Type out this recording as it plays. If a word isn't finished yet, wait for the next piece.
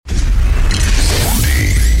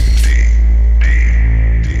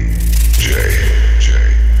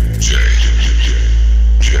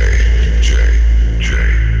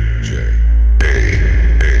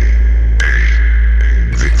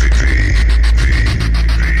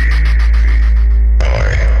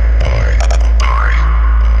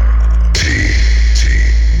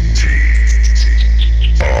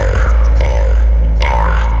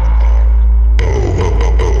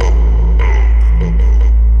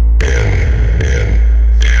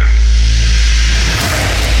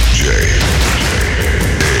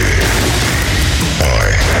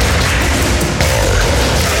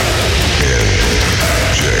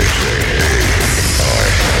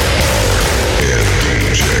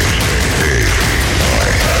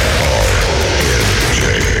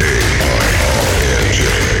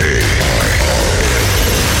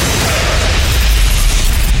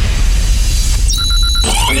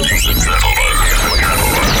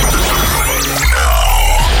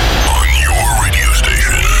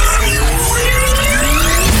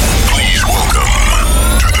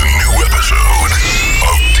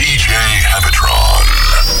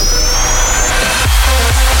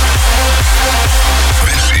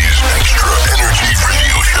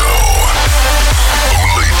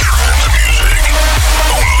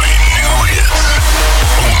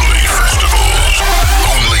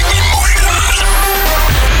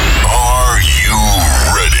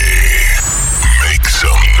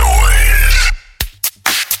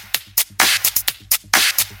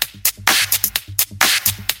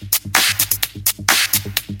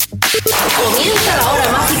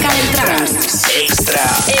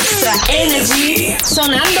Energy,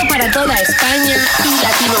 sonando para toda España y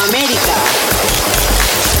Latinoamérica.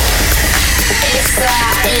 Extra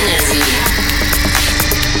Energy.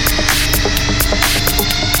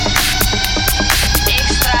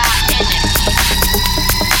 Extra Energy.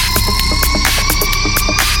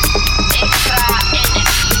 Extra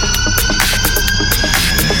Energy.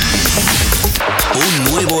 Un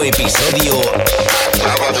nuevo episodio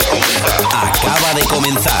acaba de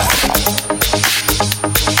comenzar.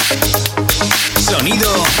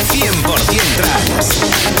 Sonido 100% trance.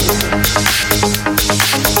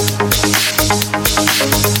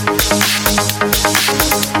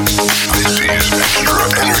 This is Extra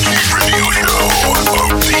Energy Radio Show of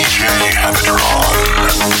DJ Episodio.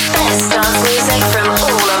 Best dance music from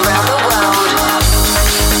all around the world.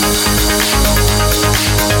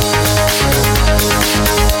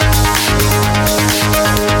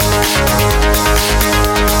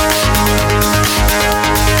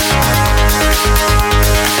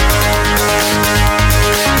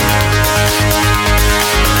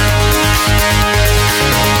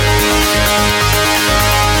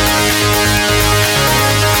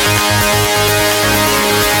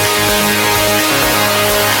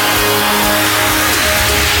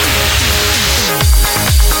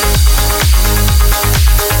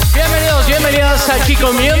 Aquí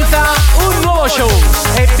comienza un nuevo show,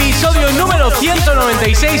 episodio número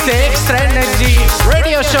 196 de Extra Energy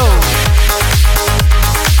Radio Show.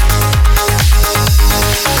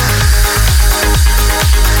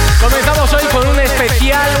 Comenzamos hoy con un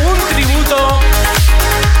especial, un tributo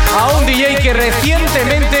a un DJ que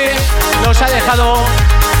recientemente nos ha dejado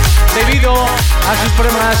debido a sus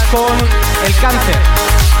problemas con el cáncer,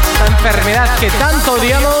 esta enfermedad que tanto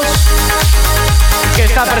odiamos, que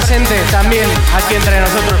está presente también aquí entre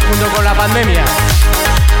nosotros junto con la pandemia.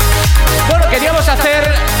 Bueno, queríamos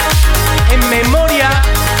hacer en memoria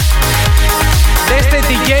de este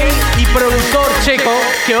DJ y productor checo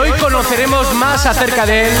que hoy conoceremos más acerca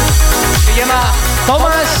de él. Se llama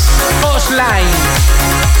Coastline.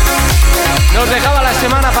 Nos dejaba la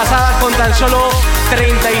semana pasada con tan solo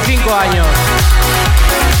 35 años.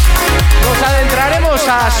 Nos adentraremos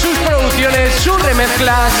a sus producciones, sus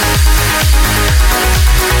remezclas.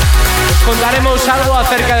 Os contaremos algo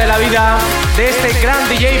acerca de la vida de este gran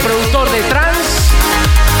DJ y productor de trance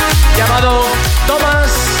llamado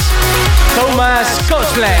Thomas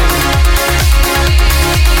Coastline.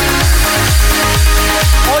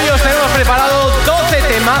 Hoy os tenemos preparado 12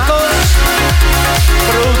 temazos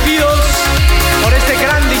producidos por este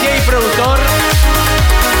gran DJ y productor.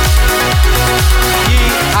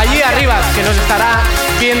 Y allí arriba, que nos estará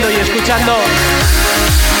viendo y escuchando,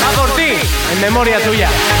 va por ti, en memoria tuya.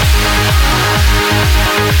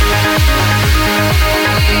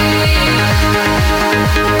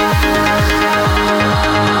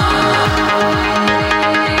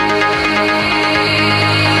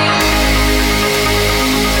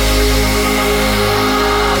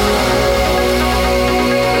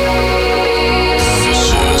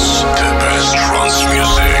 This is the best trance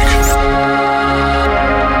music.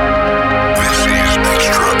 This is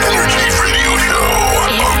Extra Energy Radio Show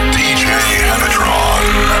of DJ Episodio.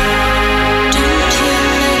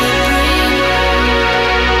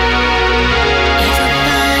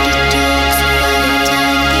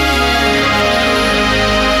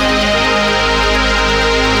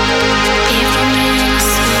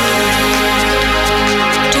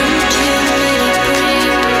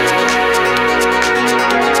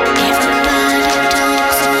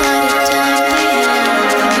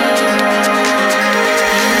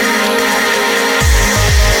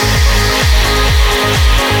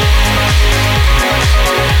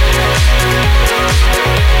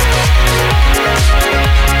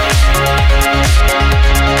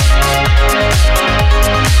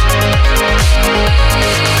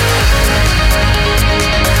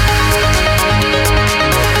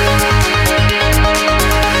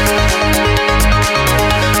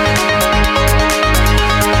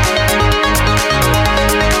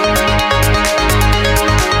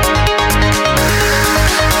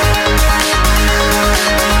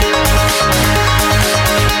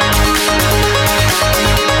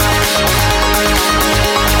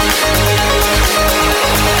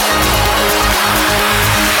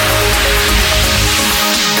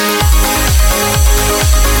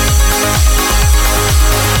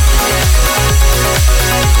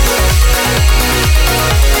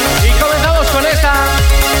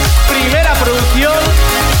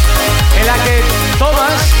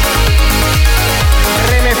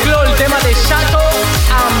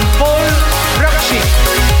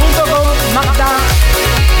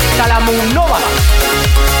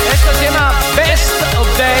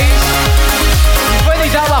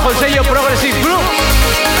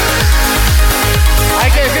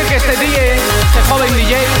 joven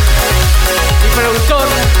DJ y productor,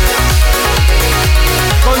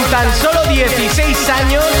 con tan solo 16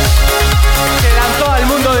 años se lanzó al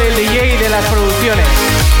mundo del DJ y de las producciones.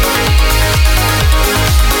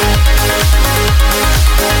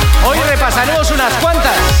 Hoy repasaremos unas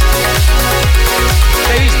cuantas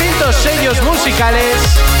de distintos sellos musicales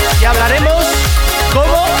y hablaremos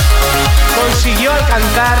cómo consiguió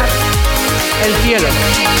alcanzar el cielo.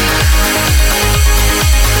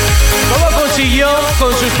 Cómo consiguió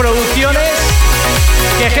con sus producciones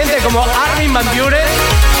que gente como Armin van Buuren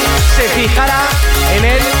se fijara en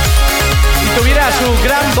él y tuviera su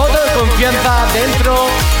gran voto de confianza dentro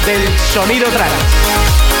del sonido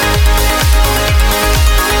trance.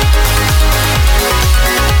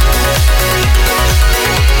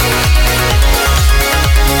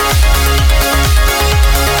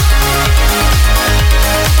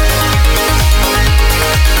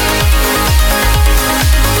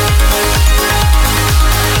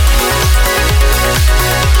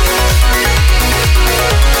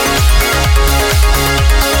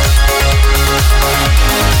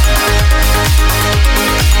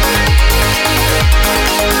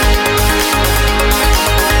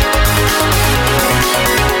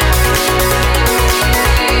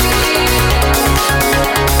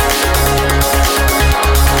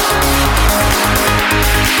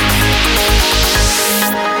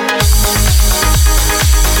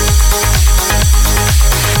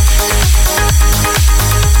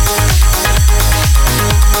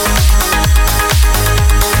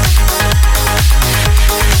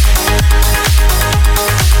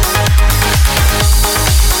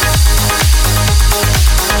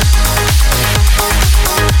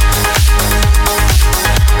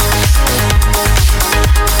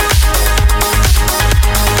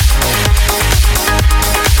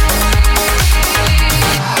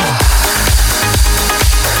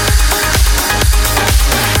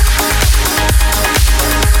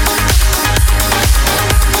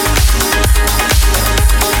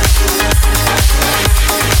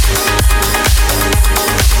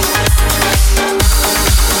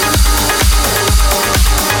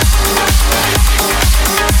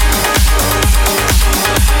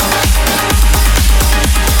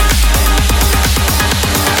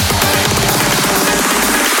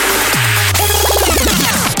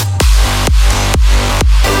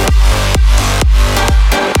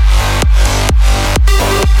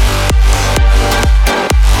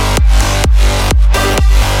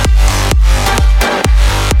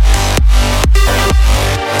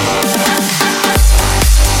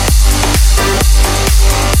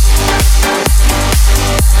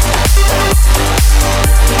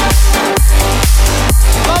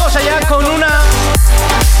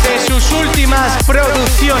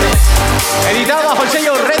 Producciones, editado bajo el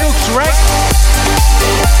sello Redux Rec,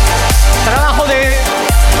 trabajo de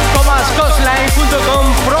Coastline junto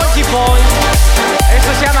con Project Boy.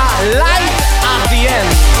 Esto se llama Light at the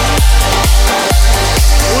End,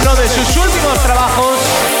 uno de sus últimos trabajos.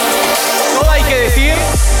 Todo hay que decir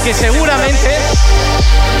que seguramente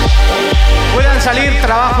puedan salir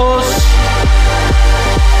trabajos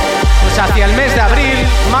hacia el mes de abril,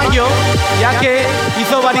 mayo, ya que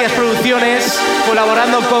hizo varias producciones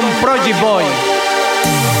colaborando con Project Boy.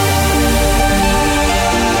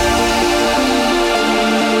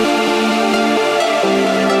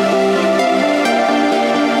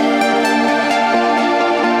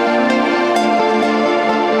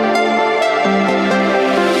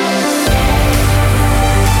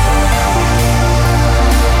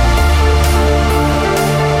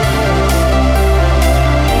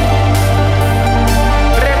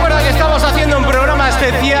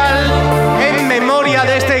 Especial en memoria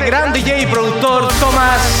de este gran DJ y productor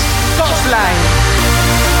Coastline.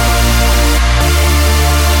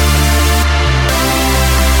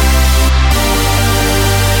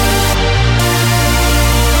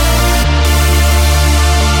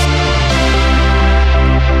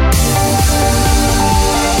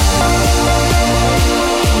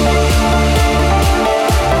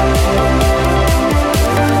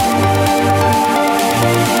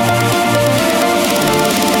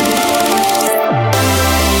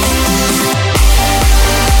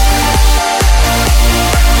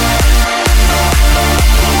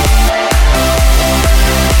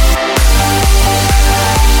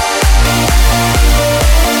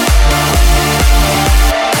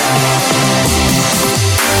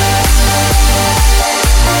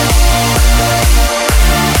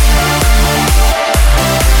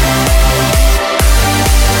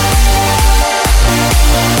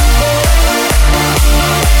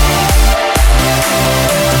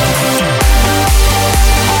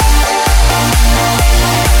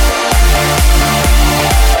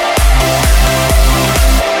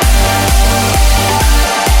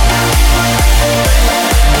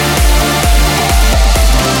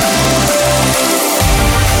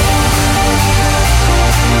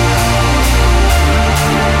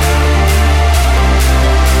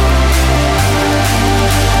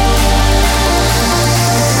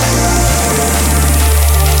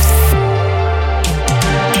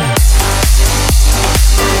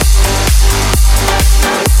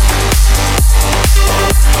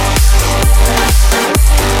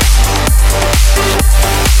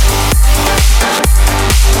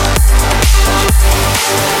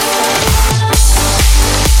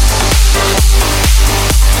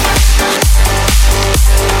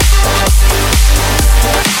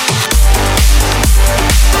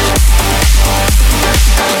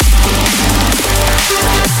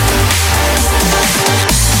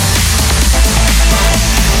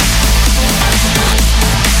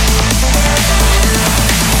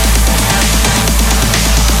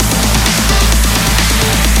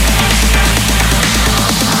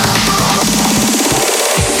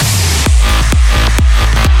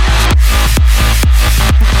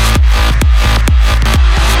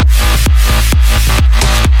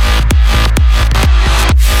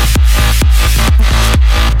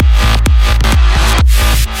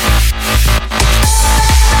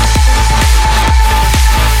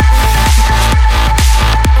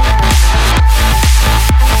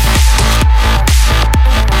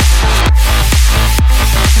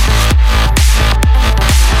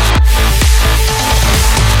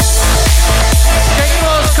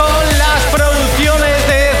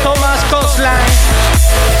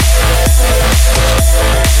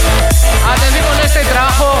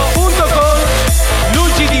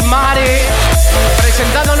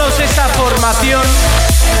 formación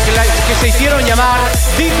que se hicieron llamar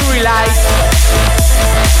Deep Light.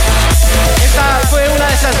 Esta fue una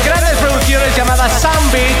de esas grandes producciones llamada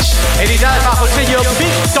Sound Beach, editada bajo el sello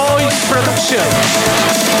Big Toys Production.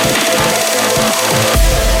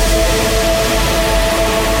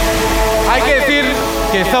 Hay que decir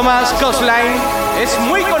que Thomas Coastline es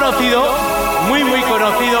muy conocido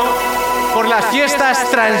por las fiestas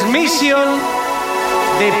Transmission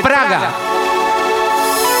de Praga.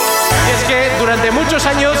 Y es que durante muchos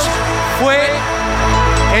años fue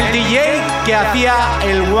el DJ que hacía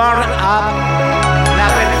el warm-up, la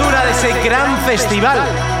apertura de ese gran festival,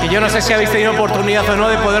 que yo no sé si habéis tenido oportunidad o no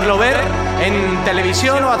de poderlo ver en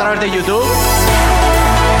televisión o a través de YouTube.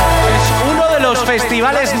 Es uno de los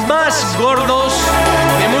festivales más gordos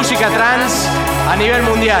de música trance a nivel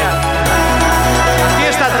mundial. La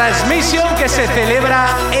fiesta Transmission que se celebra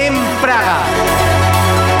en Praga.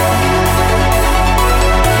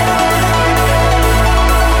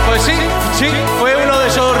 Pues sí, fue uno de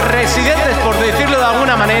esos residentes, por decirlo de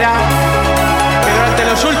alguna manera, que durante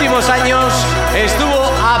los últimos años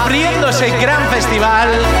estuvo abriendo ese gran festival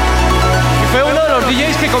y fue uno de los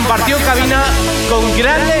DJs que compartió cabina con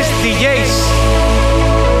grandes DJs.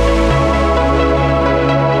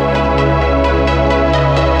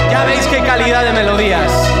 Ya veis qué calidad de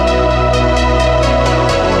melodías.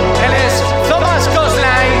 Él es Thomas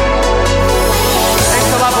Coastline.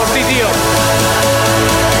 Esto va por ti, tío.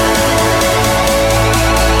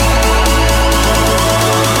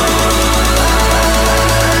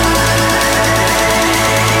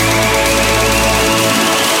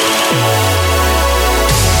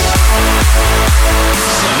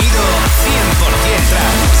 Sonido 100%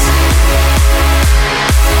 trance.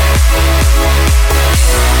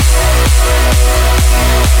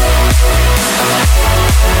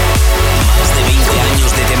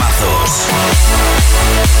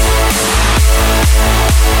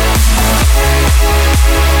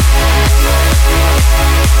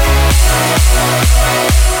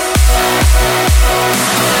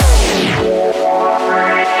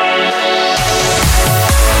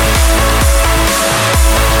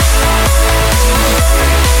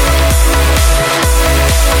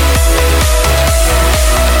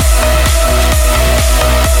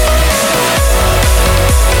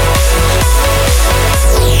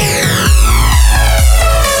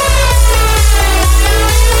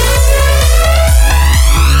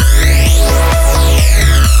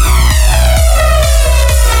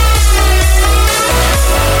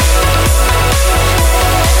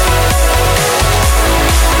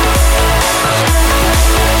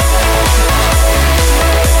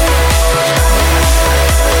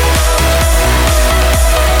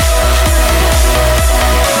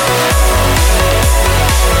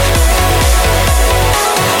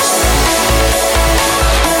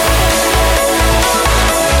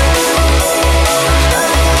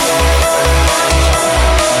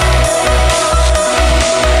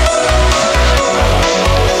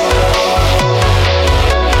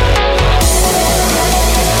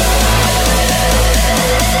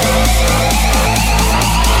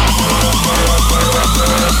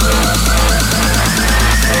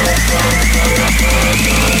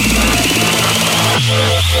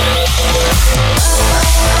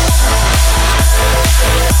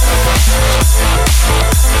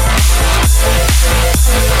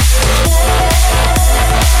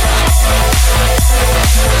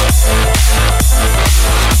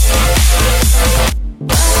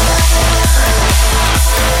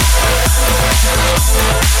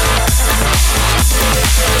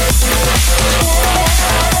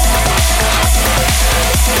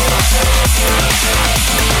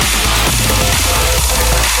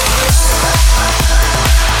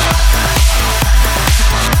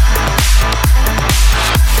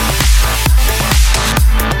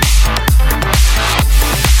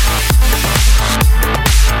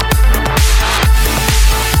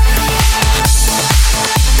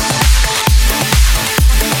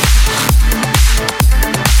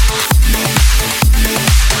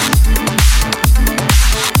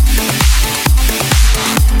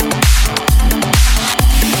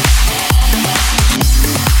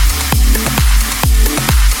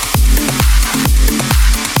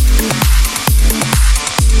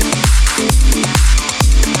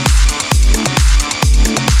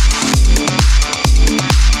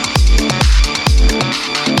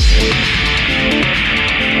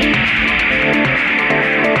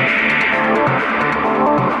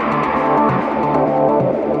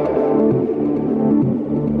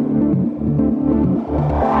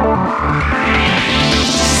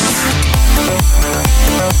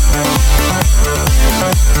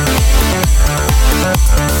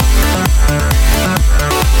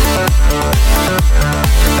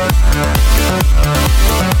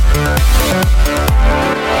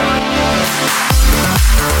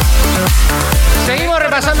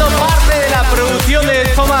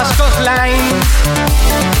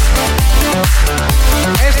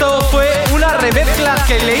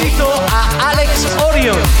 que le hizo a Alex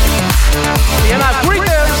Orion. Se llama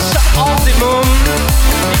Critters of the Moon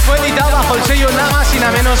y fue editado bajo el sello nada más y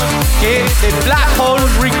nada menos que de Black Hole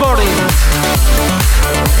Recordings.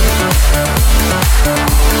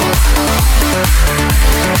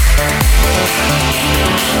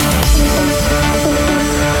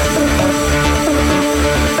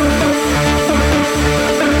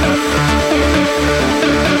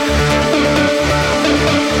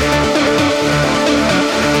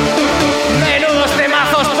 ¡Menudos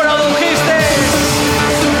temazos produjiste!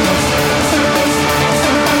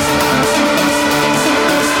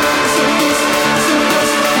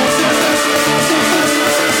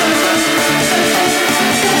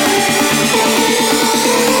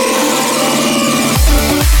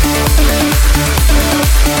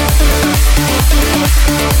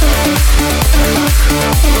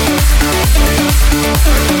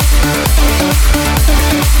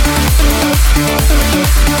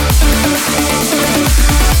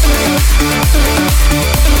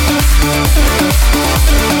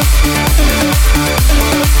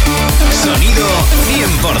 Sonido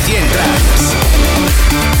 100% trans.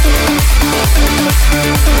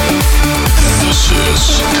 This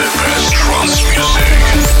is the best trance music.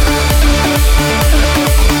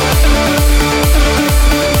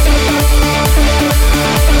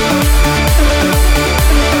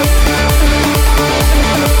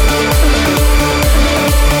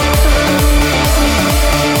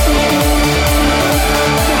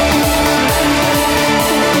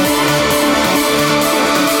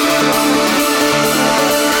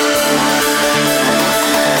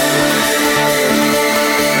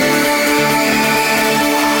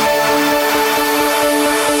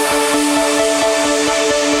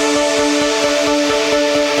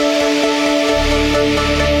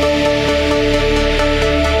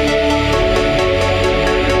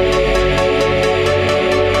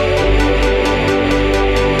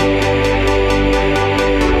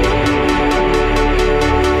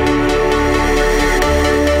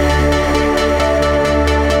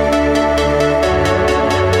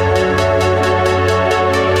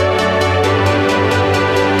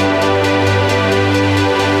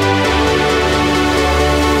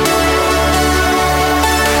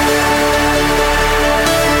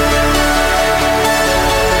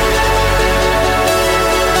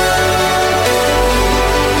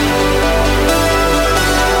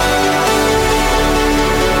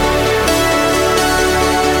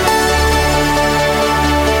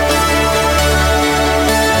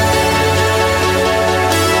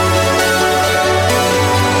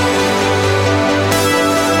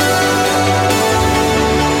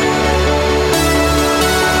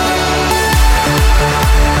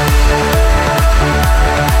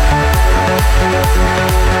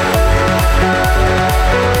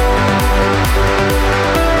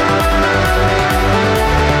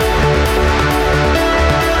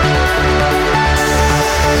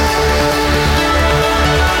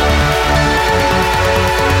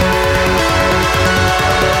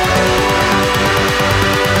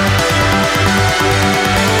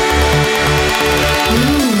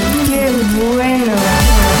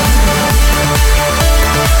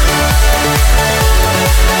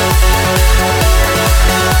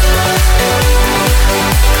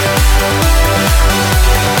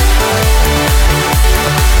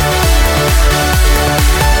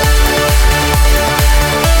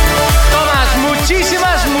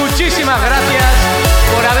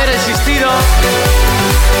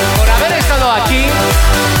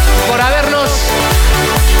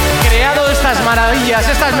 maravillas,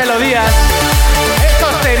 estas melodías,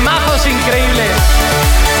 estos temazos increíbles.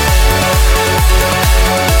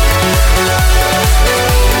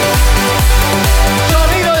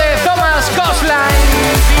 Sonido de Thomas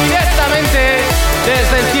Coastline, directamente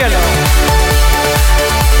desde el cielo.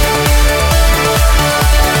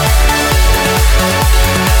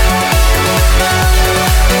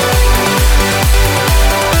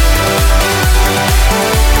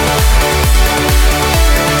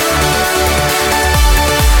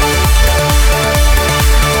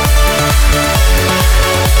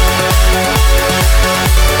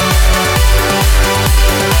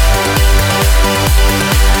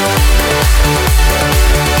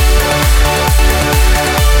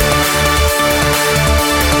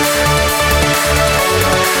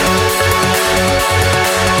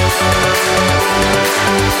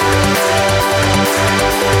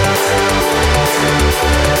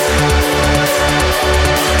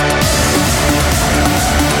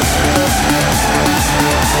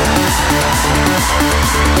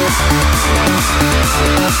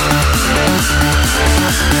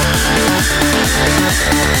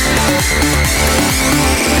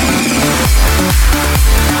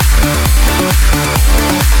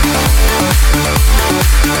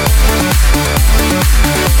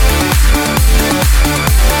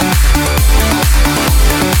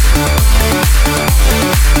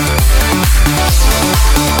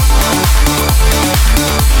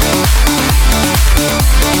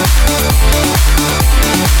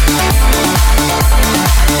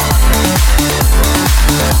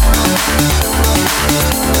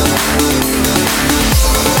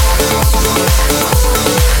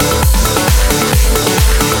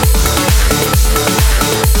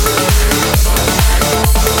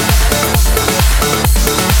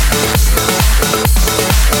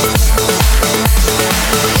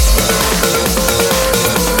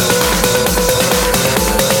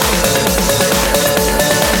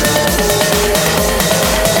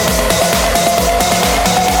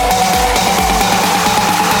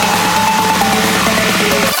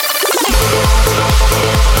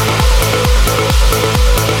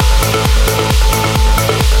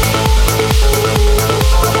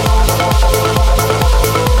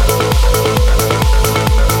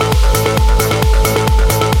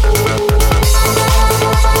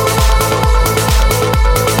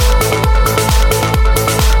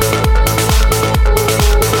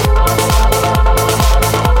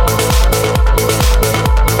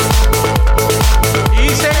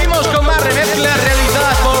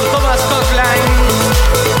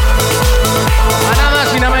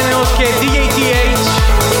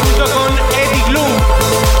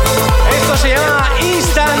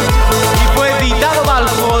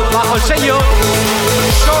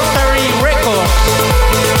 Sorcery Records.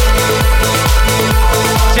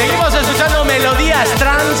 Seguimos escuchando melodías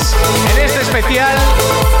trance en este especial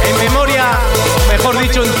en memoria, o mejor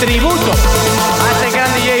dicho, en tributo a este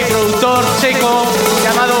gran DJ y productor checo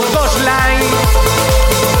llamado Coastline,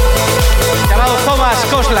 llamado Thomas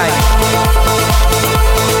Coastline.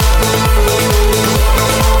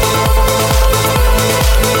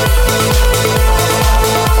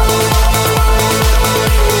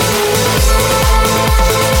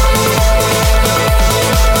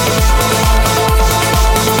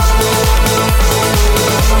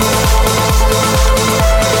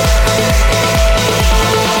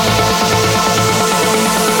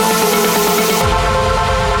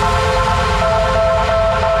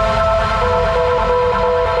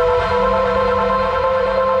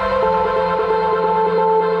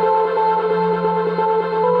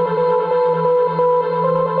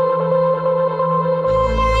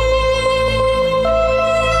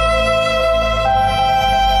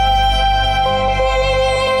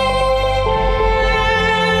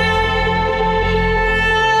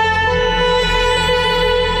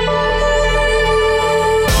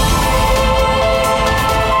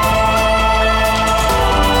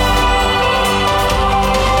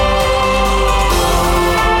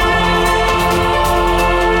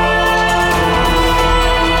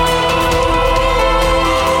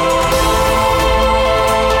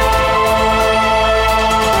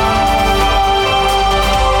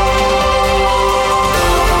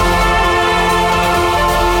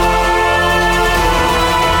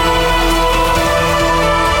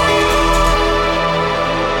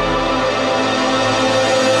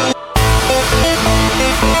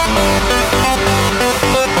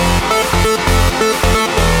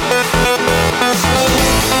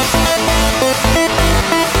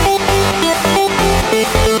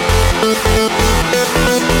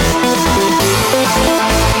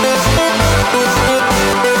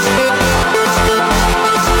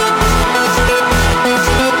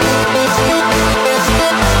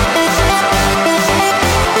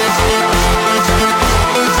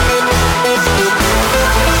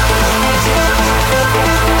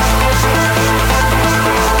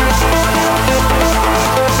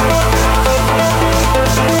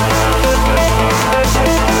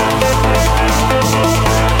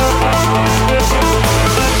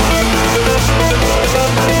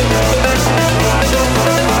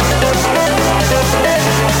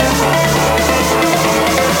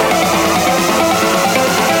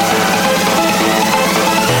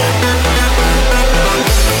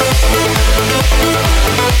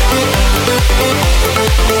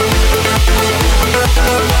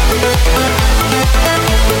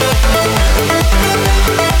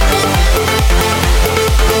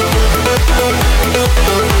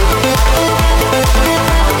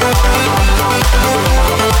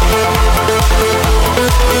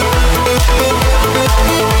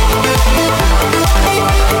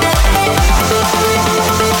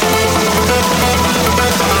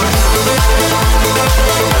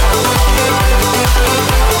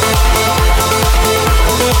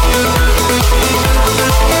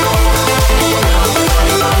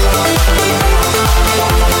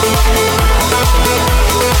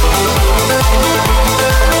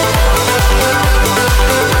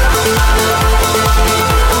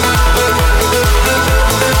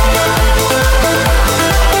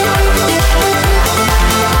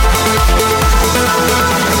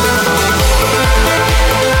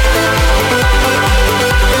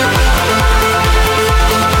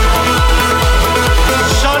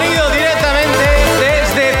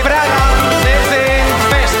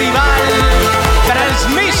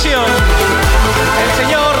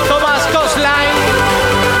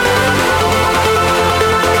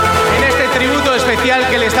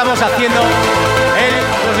 Haciendo,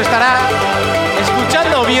 él nos estará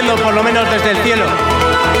escuchando o viendo por lo menos desde el cielo.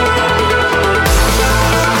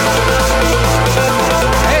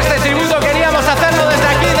 Este tributo queríamos hacerlo desde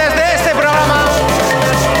aquí, desde este programa,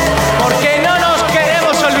 porque no nos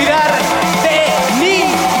queremos olvidar de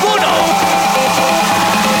ninguno.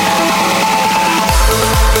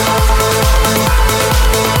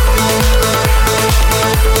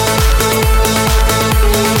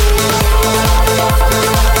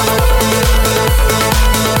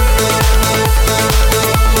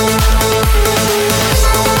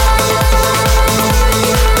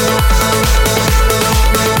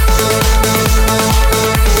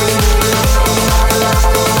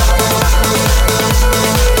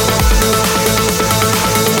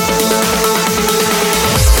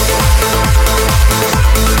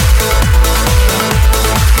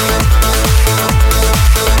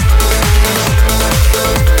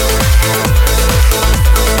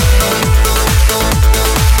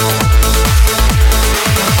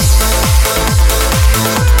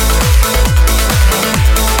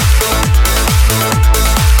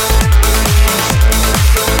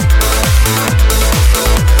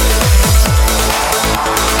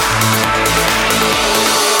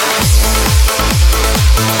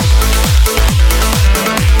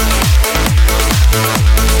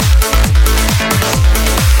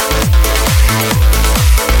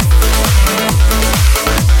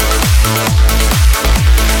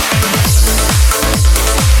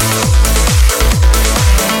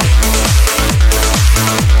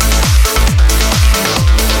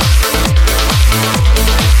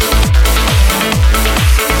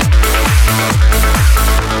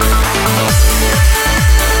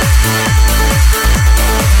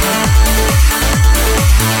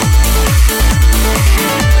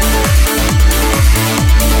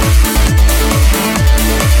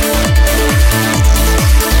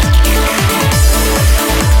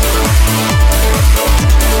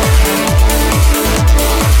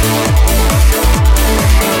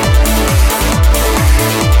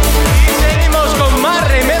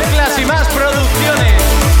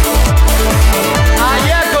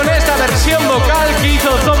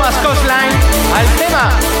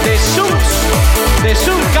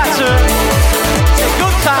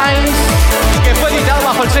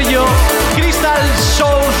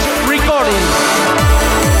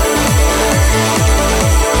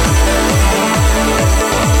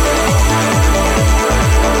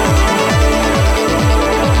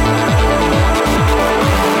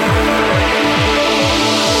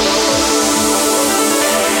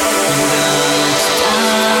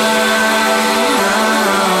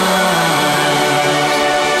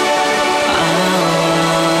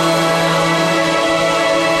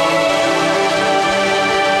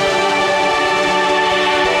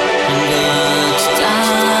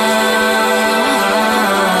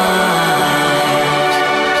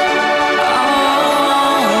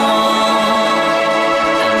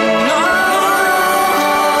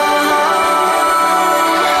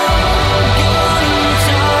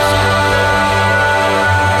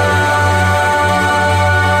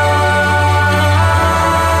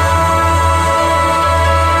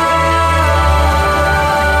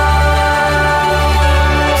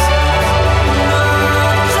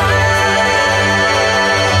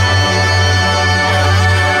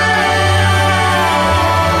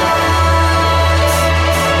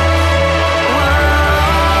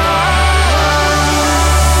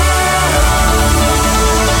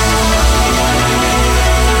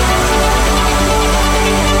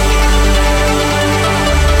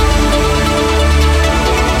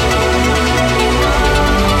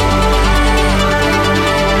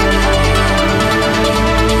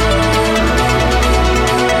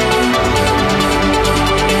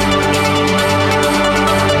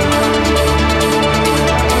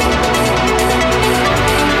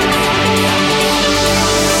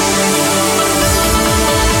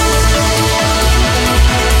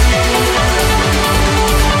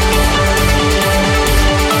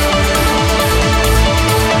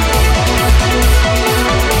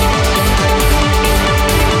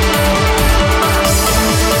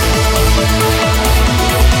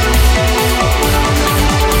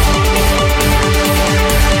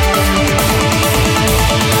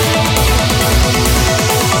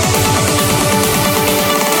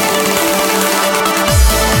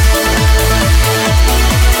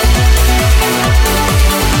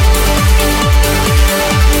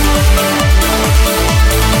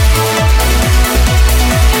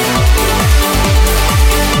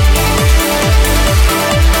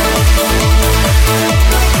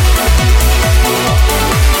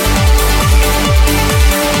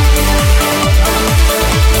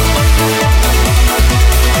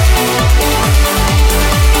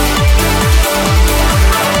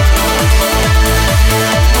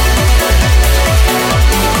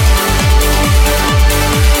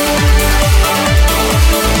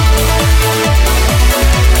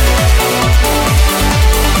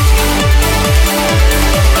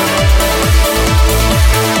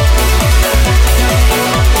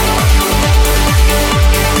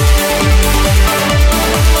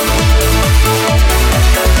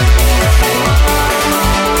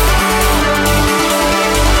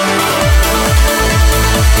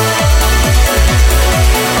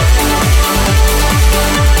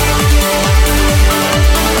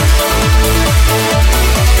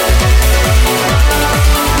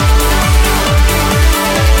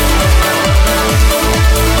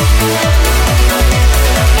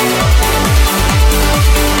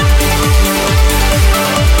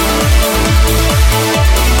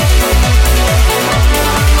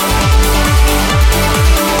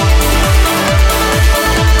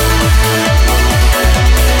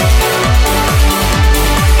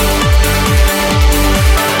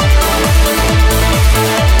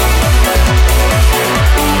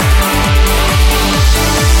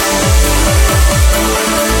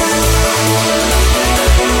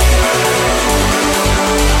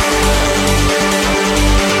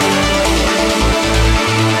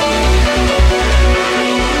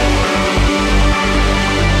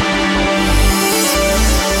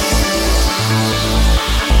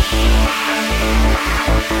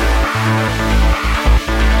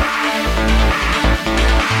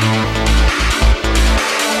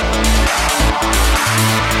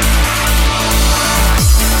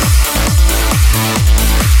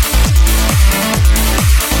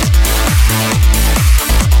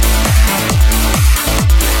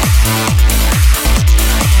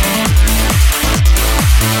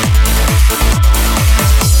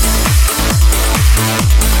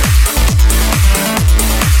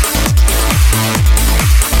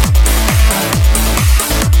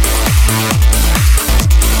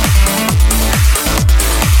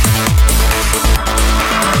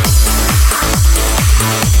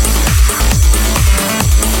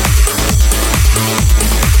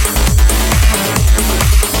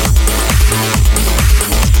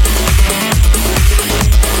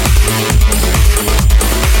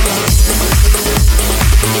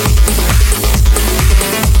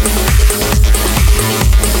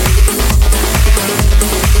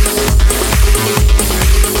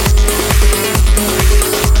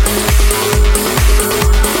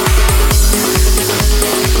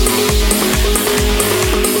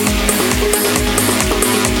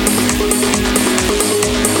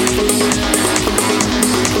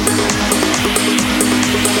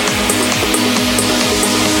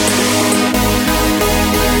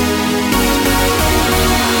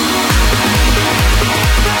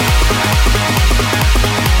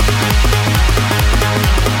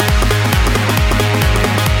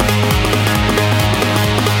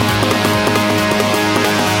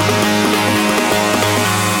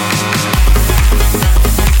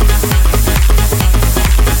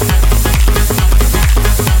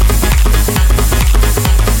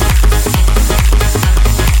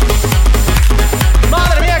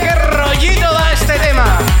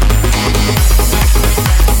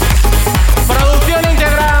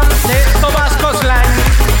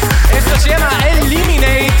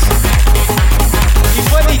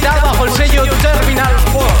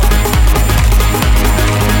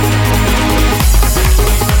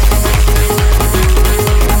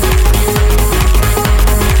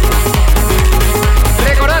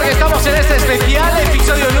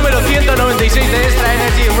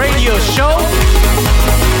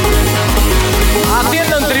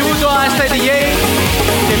 DJ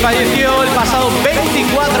que falleció el pasado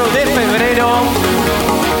 24 de febrero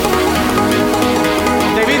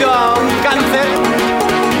debido a un cáncer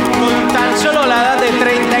con tan solo la edad de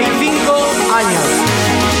 35 años.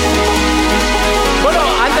 Bueno,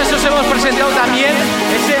 antes os hemos presentado también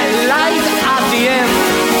ese Light at the End,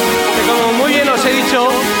 que como muy bien os he dicho,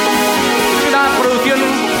 es una producción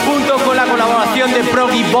junto con la colaboración de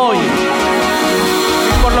Proggy Boy.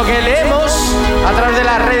 Por lo que leemos a través de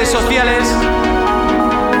las redes sociales,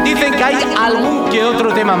 dicen que hay algún que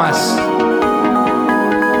otro tema más.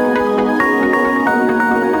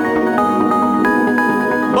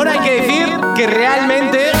 Bueno, hay que decir que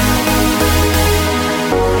realmente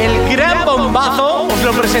el gran bombazo os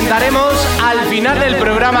lo presentaremos al final del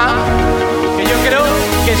programa, que yo creo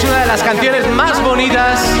que es una de las canciones más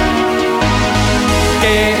bonitas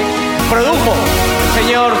que produjo el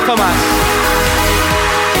señor Thomas.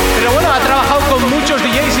 Pero bueno, ha trabajado con muchos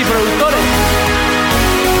DJs y productores.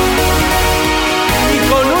 Y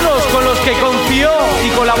con unos con los que confió y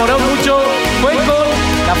colaboró mucho fue con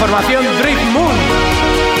la formación Drift Moon.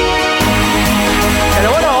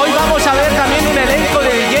 Pero bueno, hoy vamos a ver también un elenco de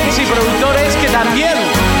DJs y productores que también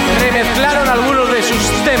remezclaron algunos de sus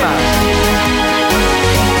temas.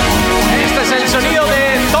 Este es el sonido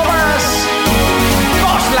de Thomas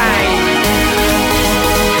Coastline.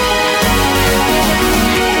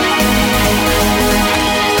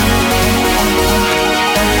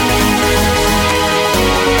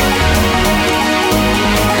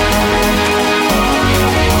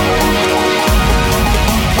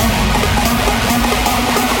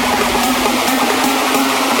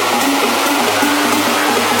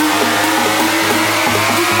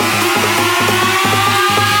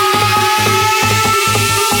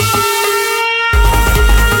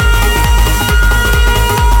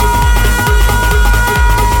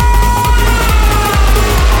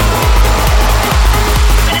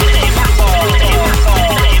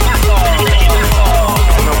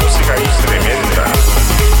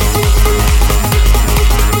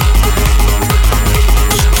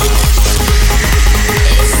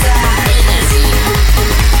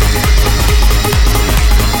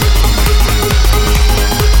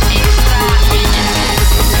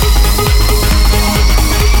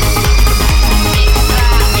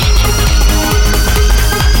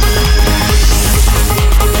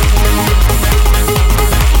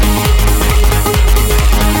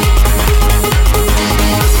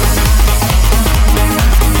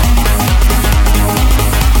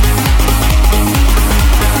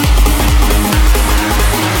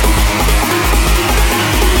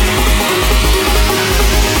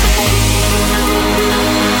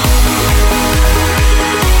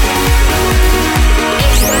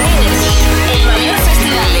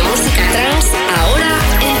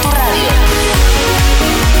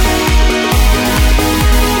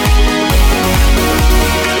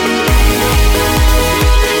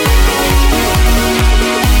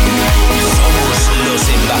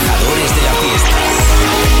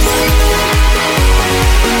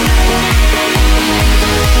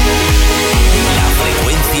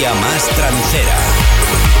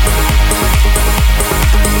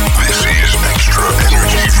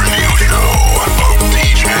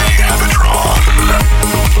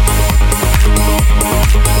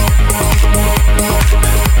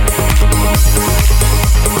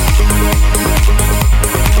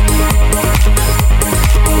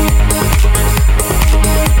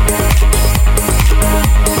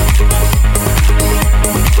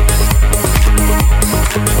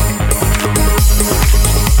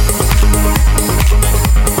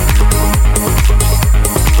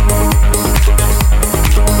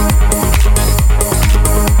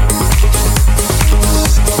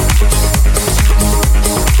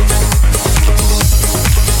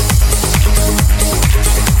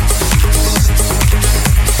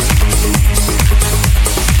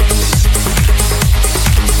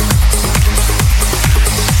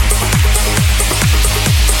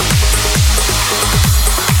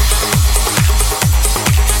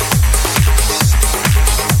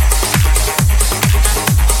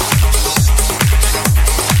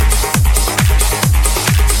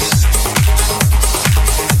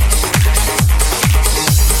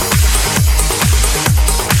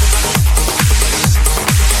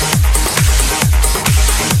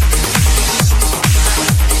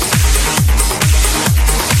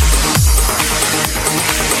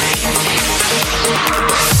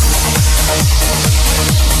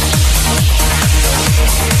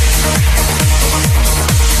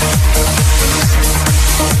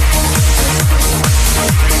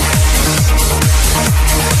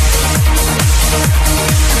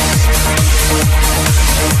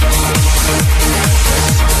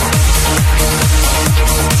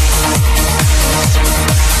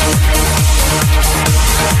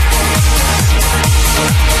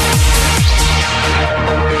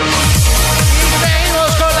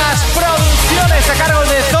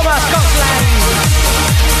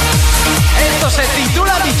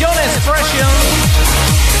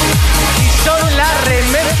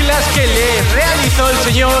 hizo el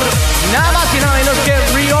señor nada más y nada menos que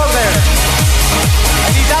Reorder,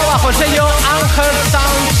 editado bajo el sello Unheard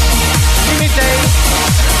Sounds Limited.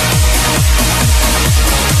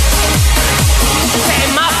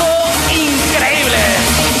 Temazo increíble.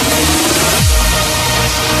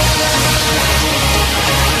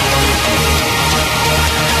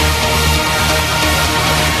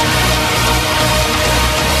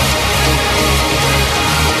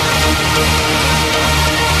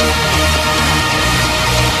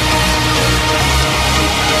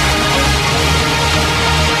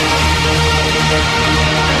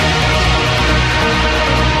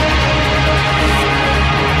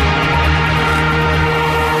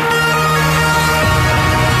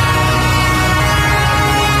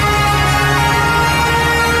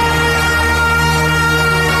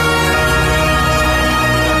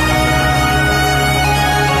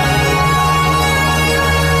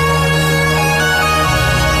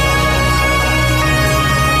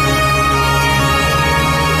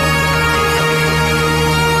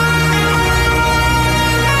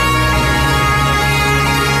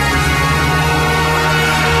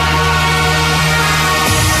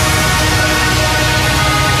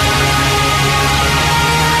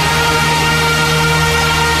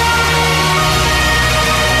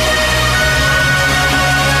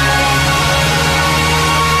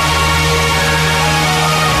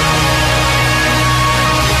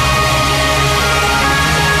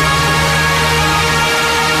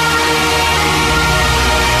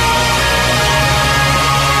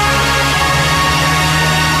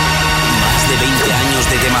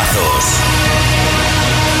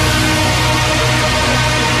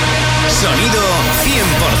 Sonido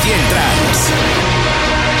 100% trance.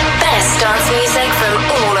 Best dance music from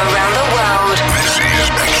all around the world. This is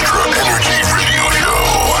Extra Energy Radio Show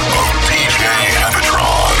of DJ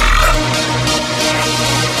Avatron.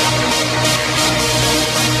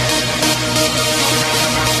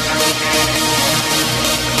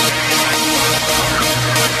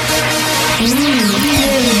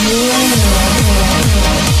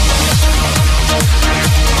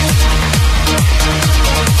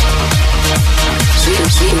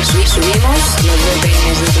 Subimos los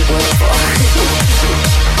BPMs de tu cuerpo.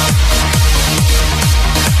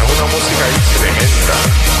 Es una música tremenda.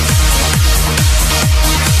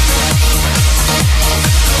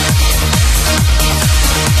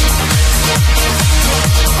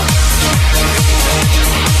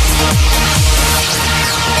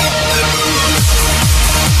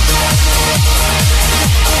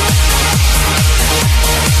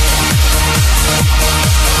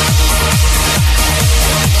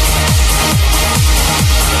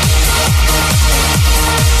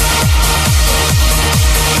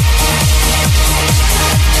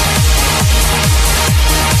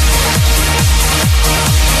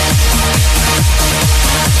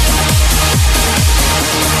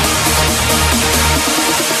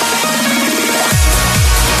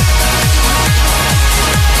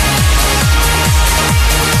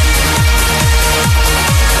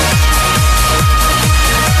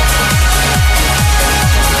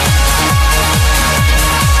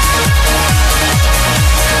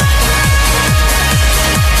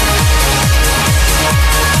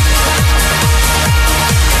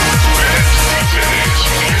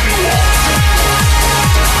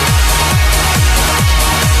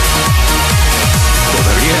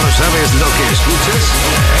 ¿Sabes lo que escuchas?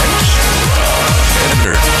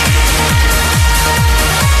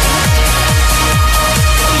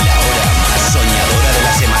 La hora más soñadora de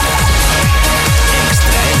la semana.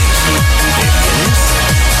 Extra Energy. ¿Te vienes?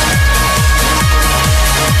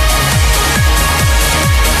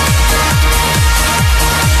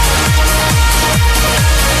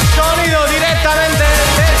 Sonido directamente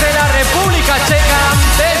desde la República Checa,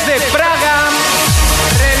 desde Praga.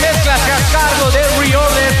 Remezclas a cargo de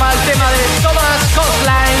Reorder para el tema de Thomas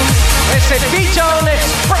Coastline, ese Pigeon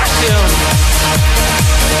Expression.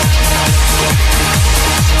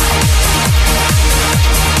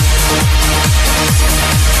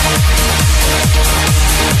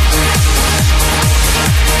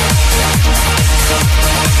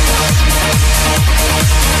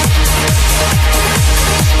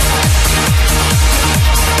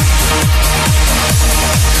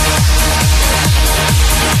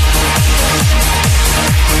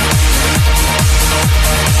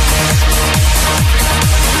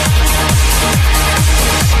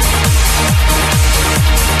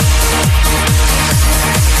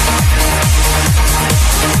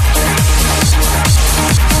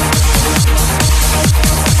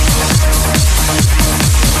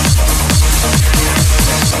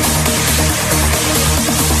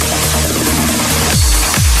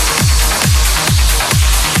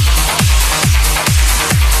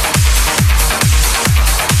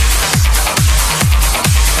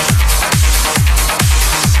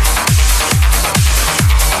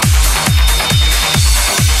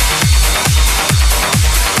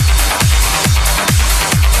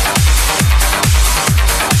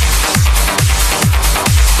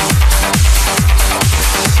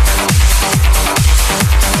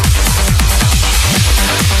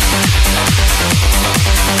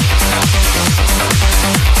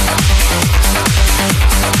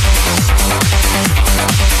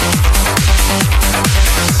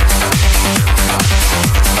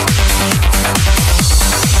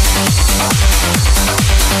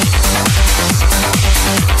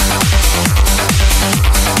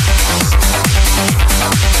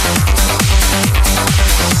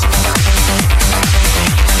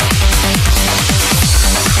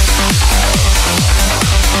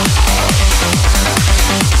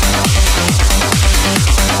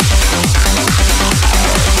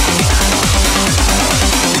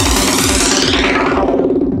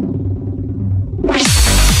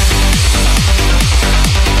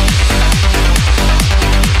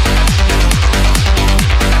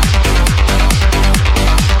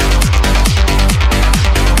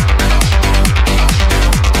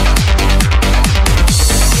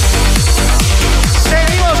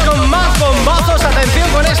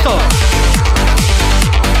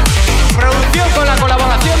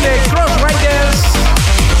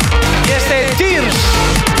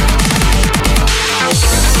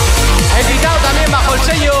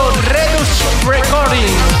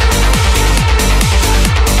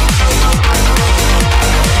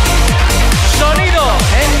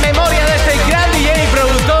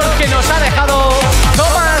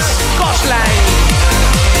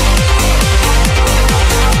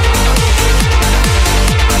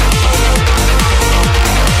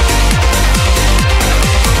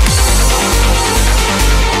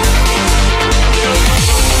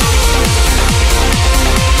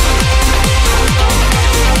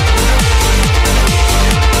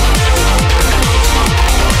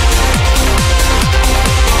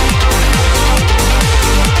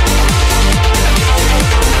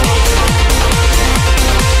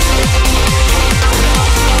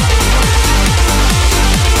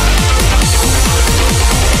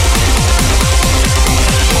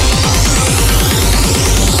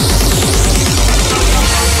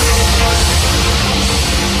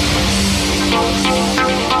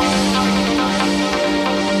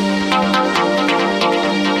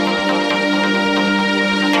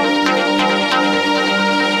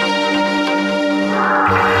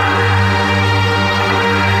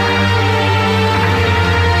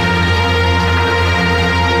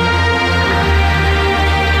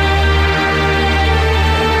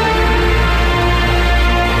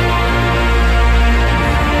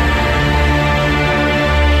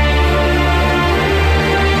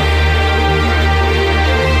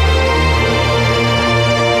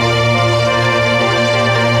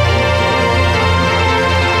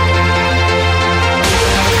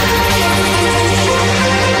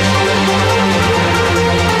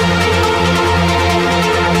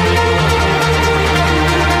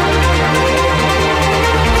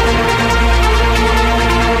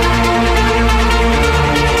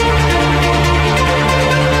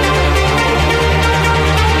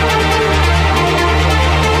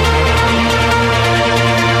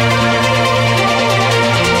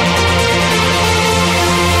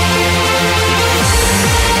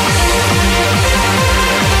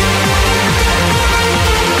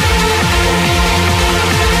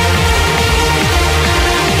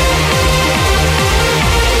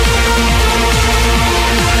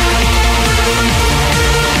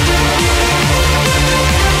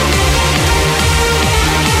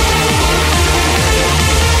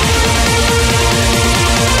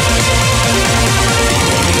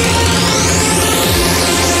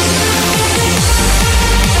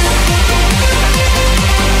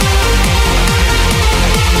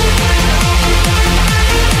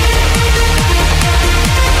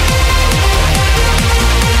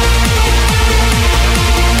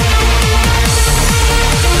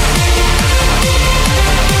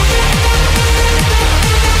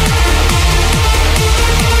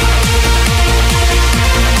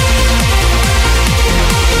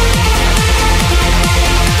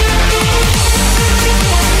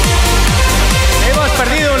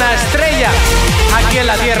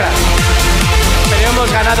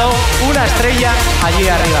 allí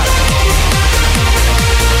arriba.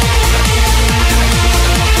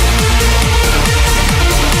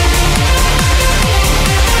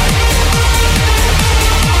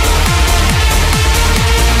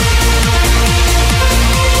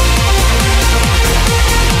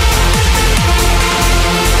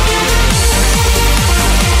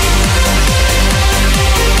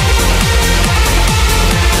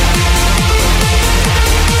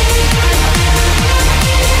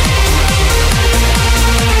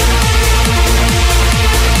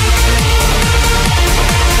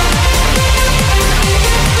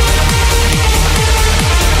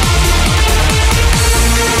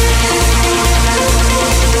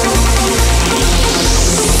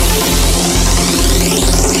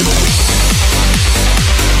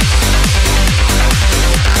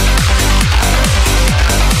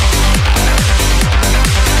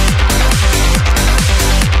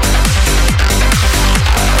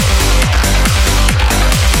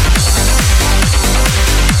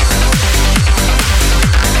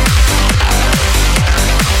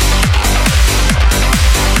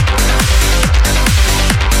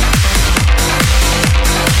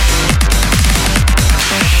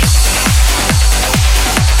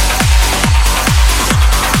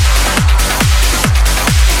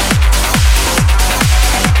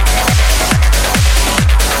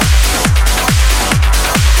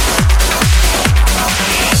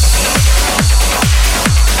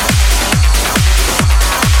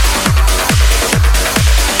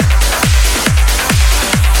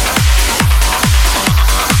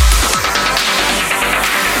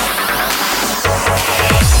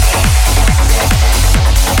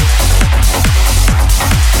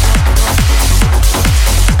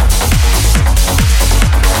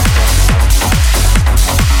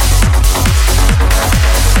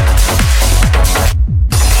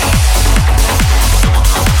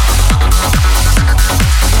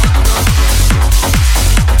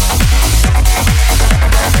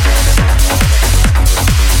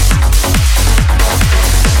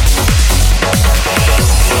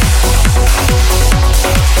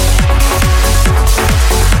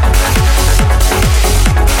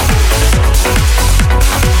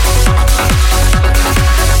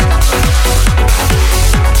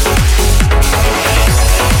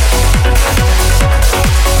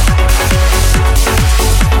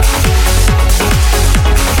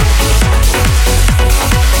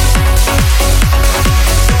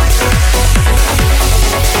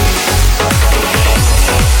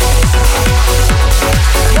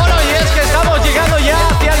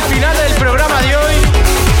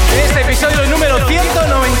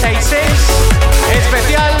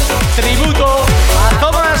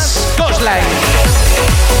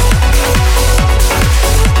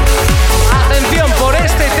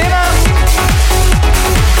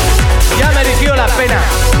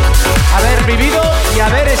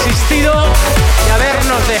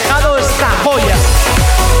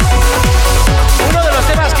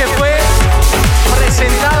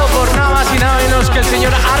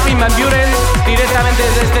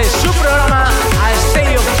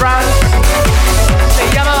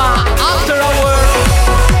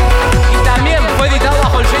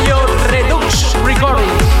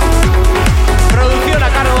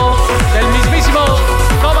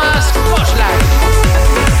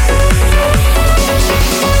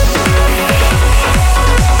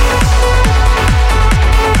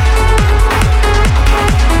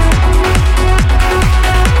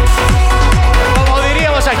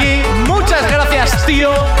 Tío,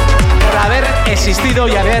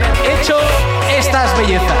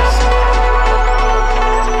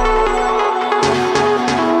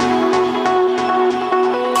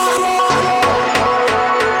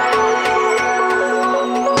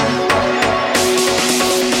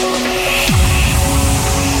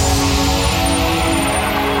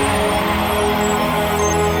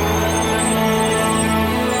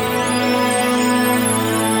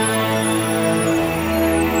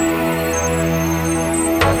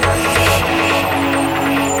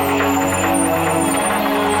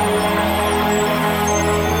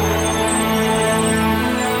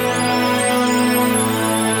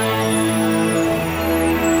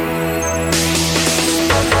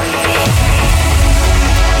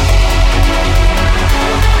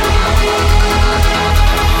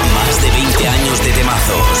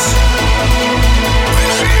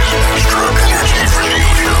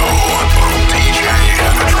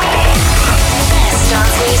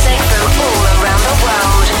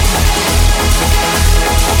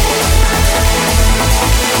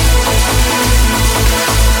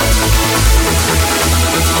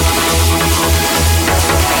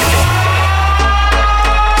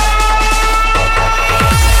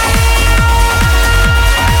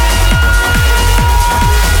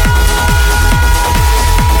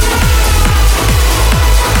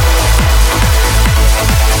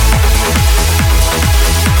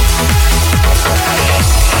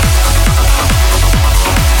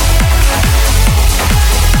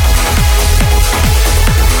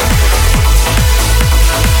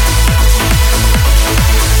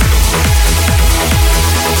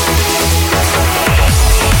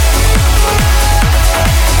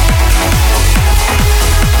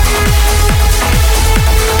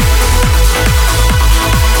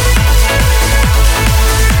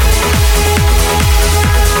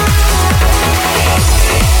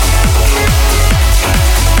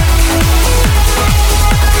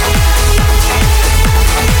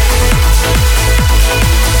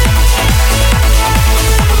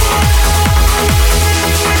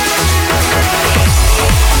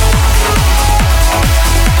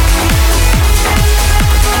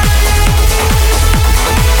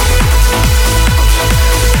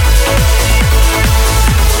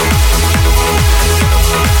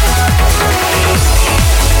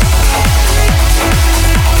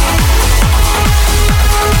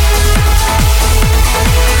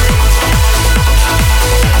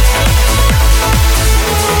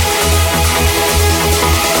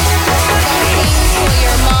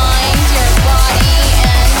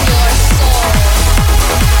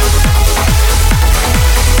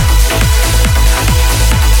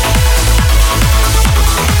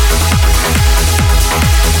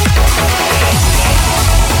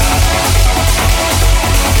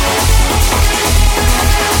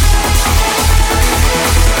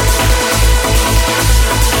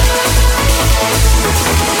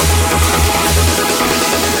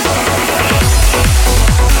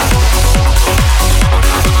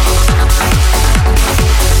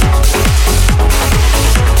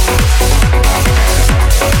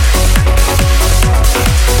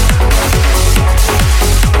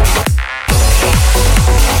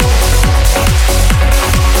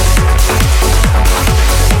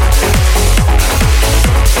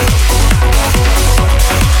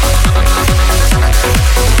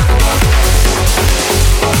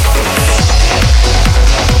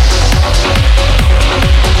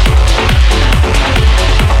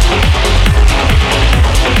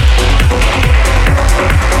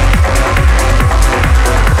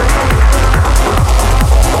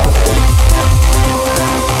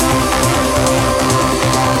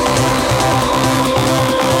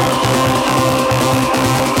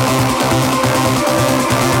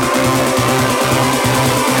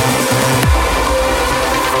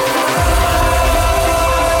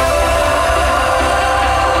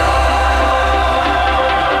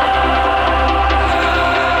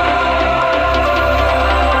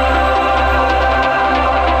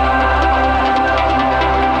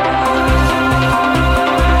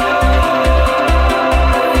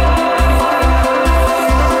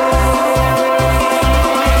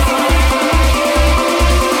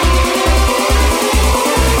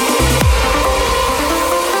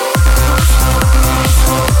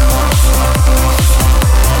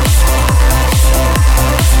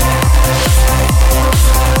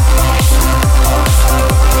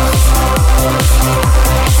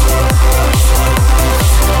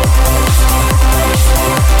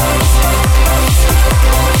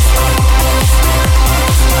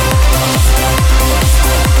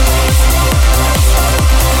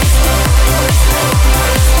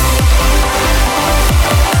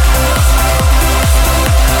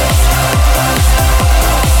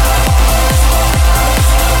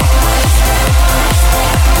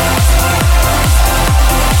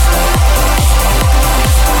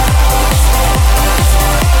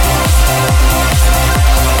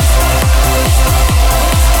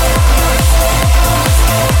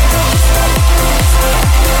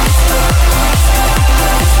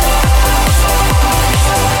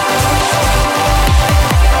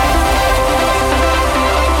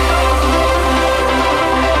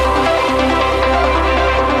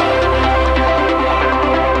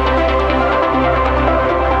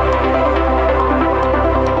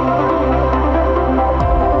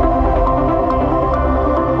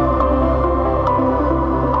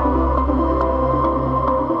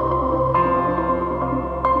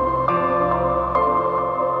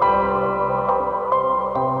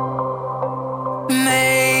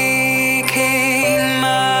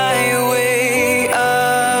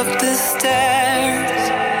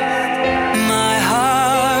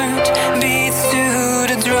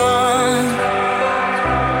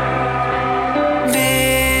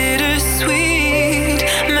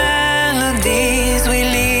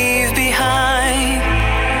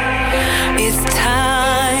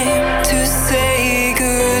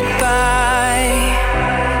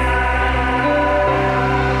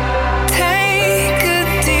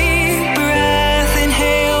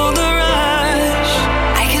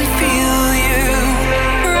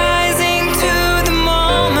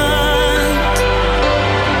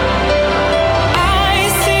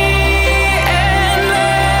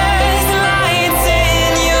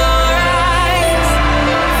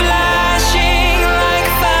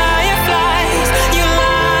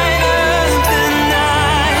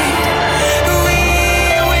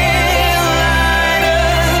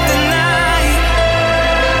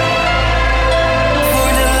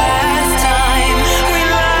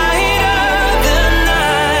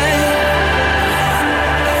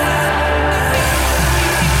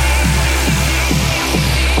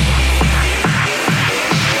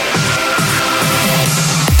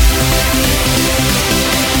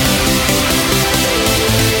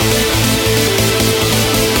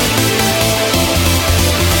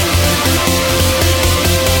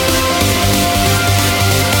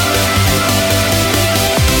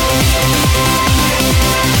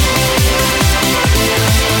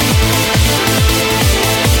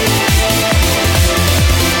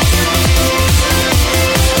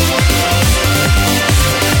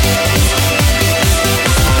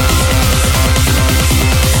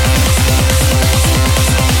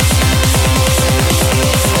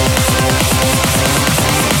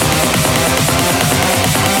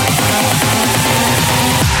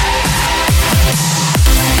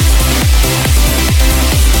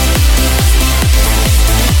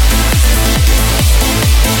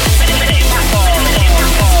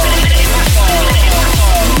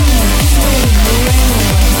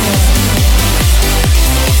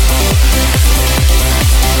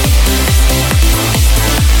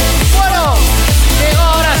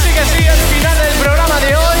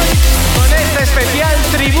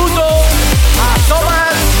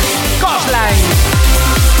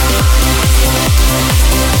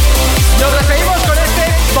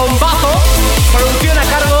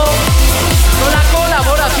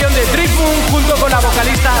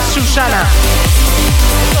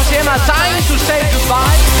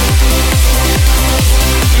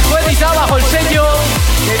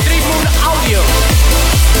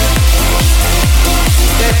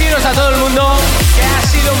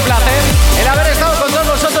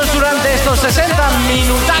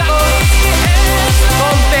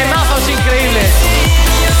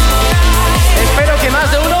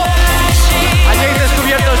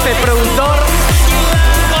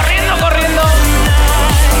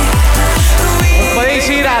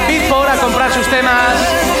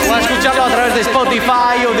 través de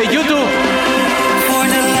Spotify o de YouTube.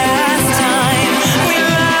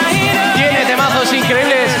 Tiene temazos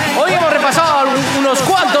increíbles. Hoy hemos repasado unos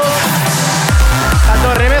cuantos,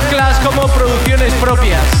 tanto remezclas como producciones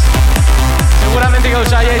propias. Seguramente que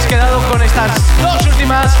os hayáis quedado con estas dos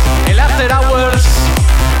últimas, el After Hours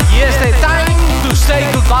y este Time to Say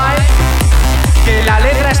Goodbye, que la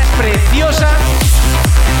letra es preciosa,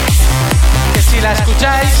 que si la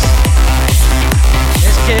escucháis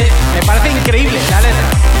es que me parece increíble la letra,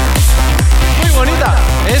 muy bonita.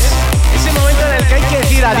 Es ese momento en el que hay que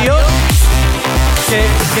decir adiós,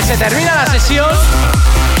 que se termina la sesión.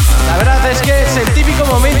 La verdad es que es el típico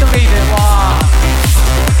momento que dices ¡wow!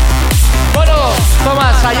 Bueno,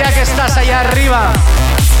 Tomás, allá que estás allá arriba,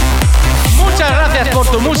 muchas gracias por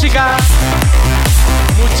tu música,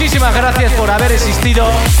 muchísimas gracias por haber existido.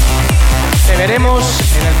 Te veremos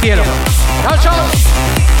en el cielo. ¡Chao, chao!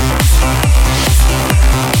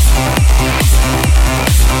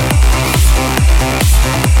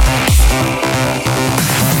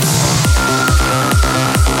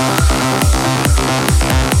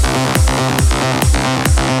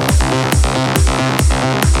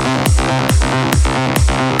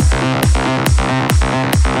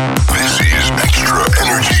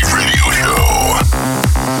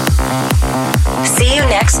 See you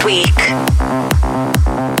next week.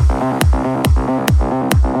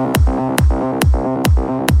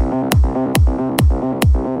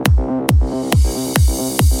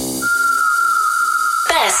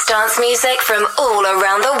 Best dance music from all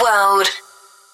around the world.